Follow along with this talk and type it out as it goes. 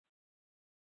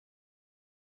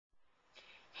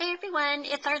Hey everyone,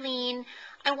 it's Arlene.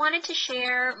 I wanted to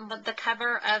share the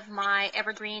cover of my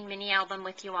Evergreen mini album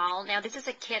with you all. Now this is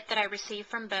a kit that I received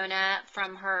from Bona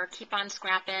from her Keep On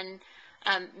Scrappin'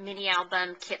 mini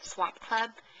album kit swap club.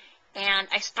 And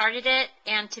I started it,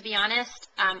 and to be honest,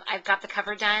 I've got the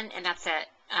cover done and that's it.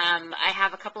 I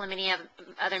have a couple of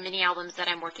other mini albums that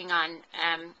I'm working on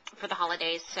for the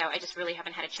holidays, so I just really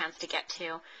haven't had a chance to get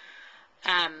to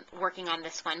working on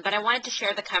this one, but I wanted to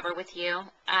share the cover with you,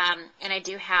 and I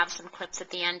do have some clips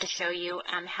at the end to show you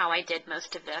how I did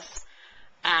most of this,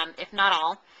 if not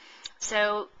all.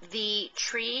 So the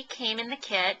tree came in the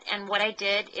kit, and what I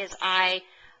did is I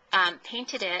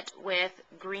painted it with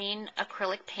green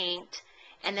acrylic paint,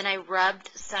 and then I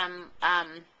rubbed some,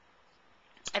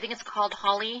 I think it's called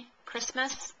Holly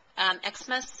Christmas,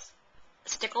 Xmas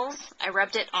stickles. I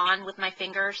rubbed it on with my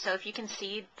finger, so if you can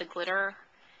see the glitter,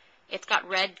 it's got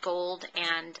red, gold,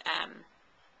 and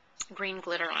green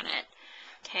glitter on it.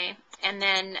 Okay, and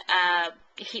then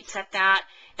heat set that.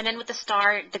 And then with the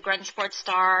star, the grunge board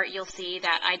star, you'll see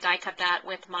that I die cut that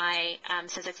with my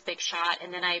Sizzix Big Shot,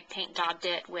 and then I paint daubed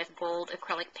it with gold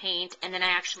acrylic paint, and then I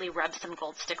actually rubbed some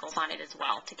gold stickles on it as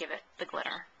well to give it the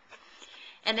glitter.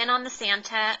 And then on the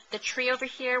Santa, the tree over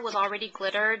here was already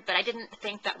glittered, but I didn't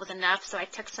think that was enough, so I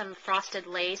took some frosted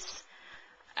lace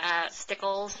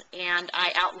stickles, and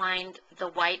I outlined the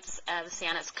whites of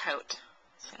Santa's coat.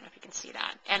 So I don't know if you can see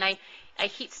that. And I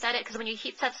heat set it, because when you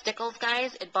heat set stickles,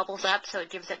 guys, it bubbles up, so it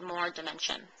gives it more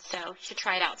dimension. So you should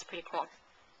try it out. It's pretty cool.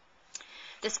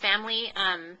 This family,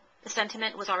 the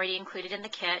sentiment was already included in the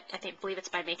kit. I believe it's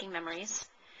by Making Memories.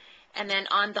 And then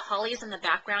on the hollies in the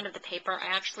background of the paper,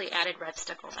 I actually added red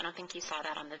stickles. I don't think you saw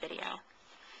that on the video.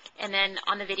 And then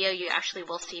on the video, you actually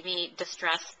will see me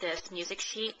distress this music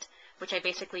sheet, which I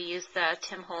basically used the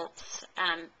Tim Holtz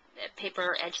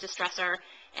paper edge distressor,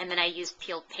 and then I used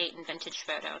peeled paint and vintage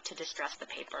photo to distress the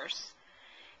papers.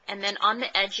 And then on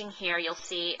the edging here, you'll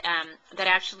see that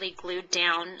I actually glued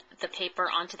down the paper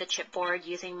onto the chipboard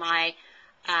using my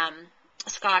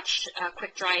Scotch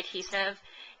quick dry adhesive.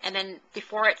 And then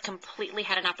before it completely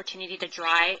had an opportunity to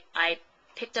dry, I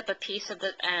picked up a piece of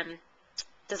the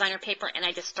designer paper and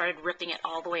I just started ripping it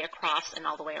all the way across and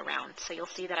all the way around. So you'll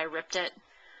see that I ripped it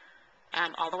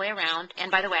all the way around.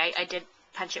 And by the way, I did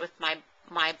punch it with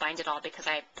my Bind It All because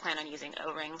I plan on using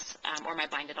O-rings or my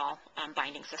Bind It All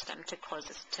binding system to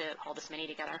hold this mini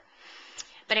together.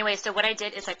 But anyway, so what I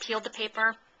did is I peeled the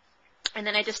paper, and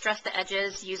then I distressed the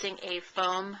edges using a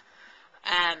foam,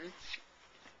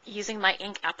 using my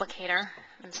ink applicator.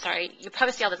 I'm sorry, you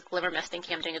probably see all this glimmer mist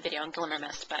thinking I'm doing a video on glimmer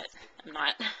mist, but I'm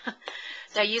not.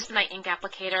 So I used my ink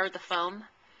applicator, the foam.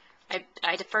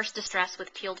 I first distressed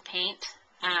with peeled paint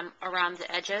around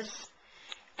the edges,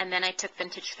 and then I took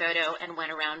vintage photo and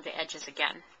went around the edges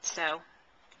again. So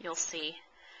you'll see.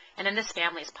 And then this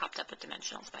family is popped up with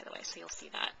dimensionals, by the way, so you'll see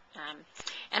that.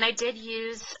 And I did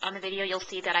use, on the video, you'll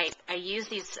see that I use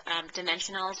these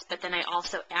dimensionals, but then I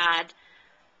also add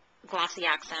glossy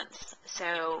accents,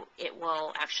 so it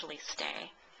will actually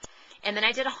stay. And then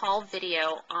I did a haul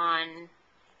video on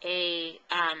a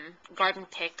garden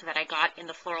pick that I got in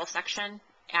the floral section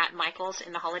at Michael's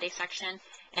in the holiday section,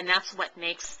 and that's what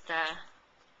makes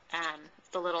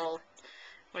the little,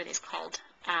 what are these called,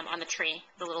 on the tree,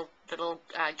 the little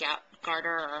garter,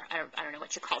 or I don't know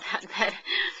what you call that, but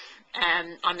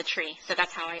on the tree. So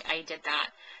that's how I did that.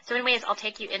 So anyways, I'll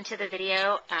take you into the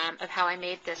video of how I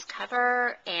made this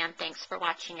cover, and thanks for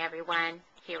watching, everyone.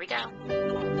 Here we go.